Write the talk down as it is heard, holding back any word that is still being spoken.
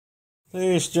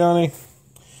Hey, it's Johnny.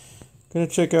 Gonna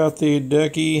check out the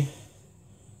Deckey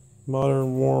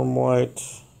Modern Warm White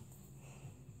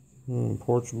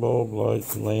porch bulb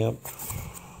light lamp.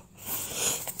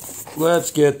 Let's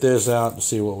get this out and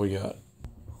see what we got.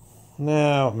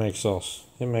 Now it makes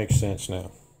sense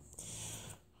now.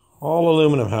 All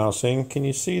aluminum housing. Can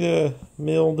you see the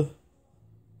milled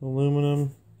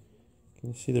aluminum?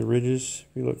 Can you see the ridges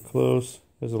if you look close?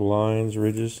 There's the lines,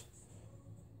 ridges,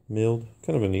 milled.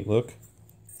 Kind of a neat look.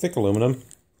 Thick aluminum.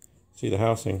 See the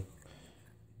housing,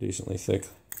 decently thick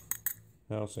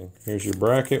housing. Here's your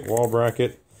bracket, wall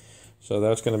bracket. So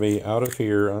that's going to be out of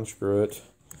here, unscrew it.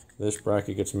 This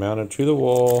bracket gets mounted to the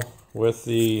wall with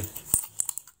the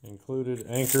included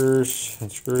anchors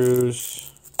and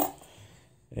screws.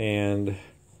 And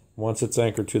once it's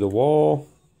anchored to the wall,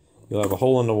 you'll have a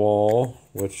hole in the wall,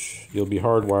 which you'll be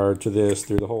hardwired to this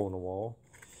through the hole in the wall.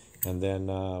 And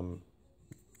then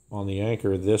on the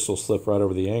anchor, this will slip right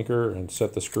over the anchor and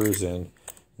set the screws in,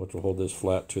 which will hold this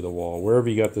flat to the wall, wherever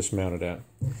you got this mounted at.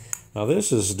 Now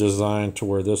this is designed to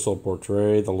where this will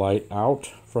portray the light out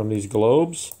from these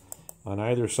globes on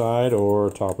either side or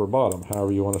top or bottom,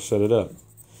 however you want to set it up.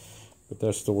 But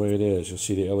that's the way it is. You'll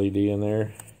see the LED in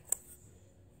there.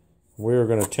 We're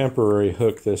going to temporarily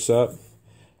hook this up.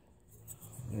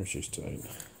 There she's tight.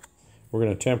 We're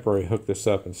going to temporarily hook this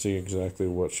up and see exactly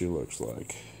what she looks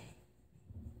like.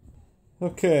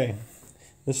 Okay,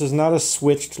 this is not a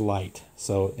switched light,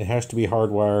 so it has to be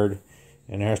hardwired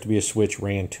and there has to be a switch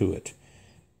ran to it.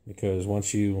 Because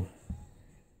once you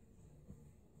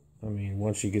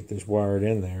get this wired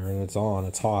in there and it's on,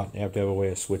 it's hot, you have to have a way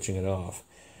of switching it off.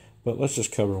 But let's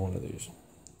just cover one of these.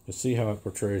 You'll see how it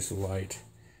portrays the light.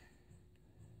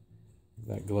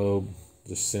 That globe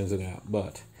just sends it out.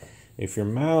 But if you're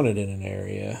mounted in an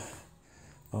area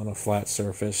on a flat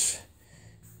surface,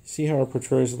 see how it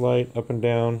portrays the light up and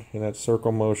down in that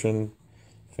circle motion,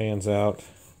 fans out.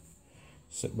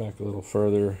 Sit back a little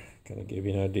further, kind of give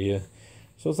you an idea.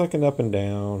 So it's like an up and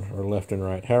down or left and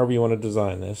right, however you want to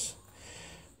design this.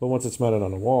 But once it's mounted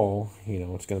on the wall,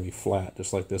 it's going to be flat,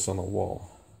 just like this on the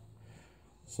wall.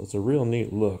 So it's a real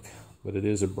neat look, but it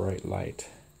is a bright light.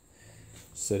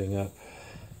 Sitting up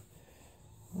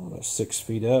about 6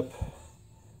 feet up.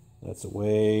 That's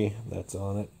away, that's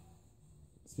on it.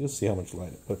 You'll see how much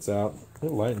light it puts out. It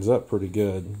lightens up pretty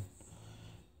good.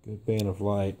 Good band of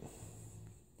light.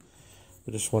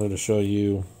 I just wanted to show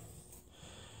you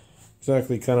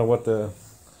exactly kind of what the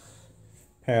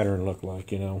pattern looked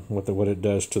like, what it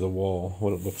does to the wall,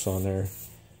 what it looks on there.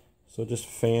 So it just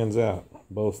fans out,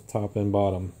 both top and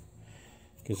bottom.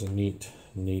 Gives a neat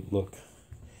look.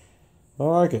 I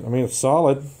like it. It's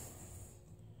solid.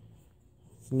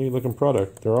 It's a neat looking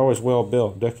product. They're always well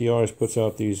built. Deckey always puts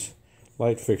out these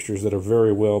light fixtures that are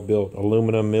very well built.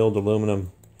 Aluminum, milled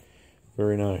aluminum.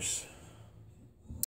 Very nice.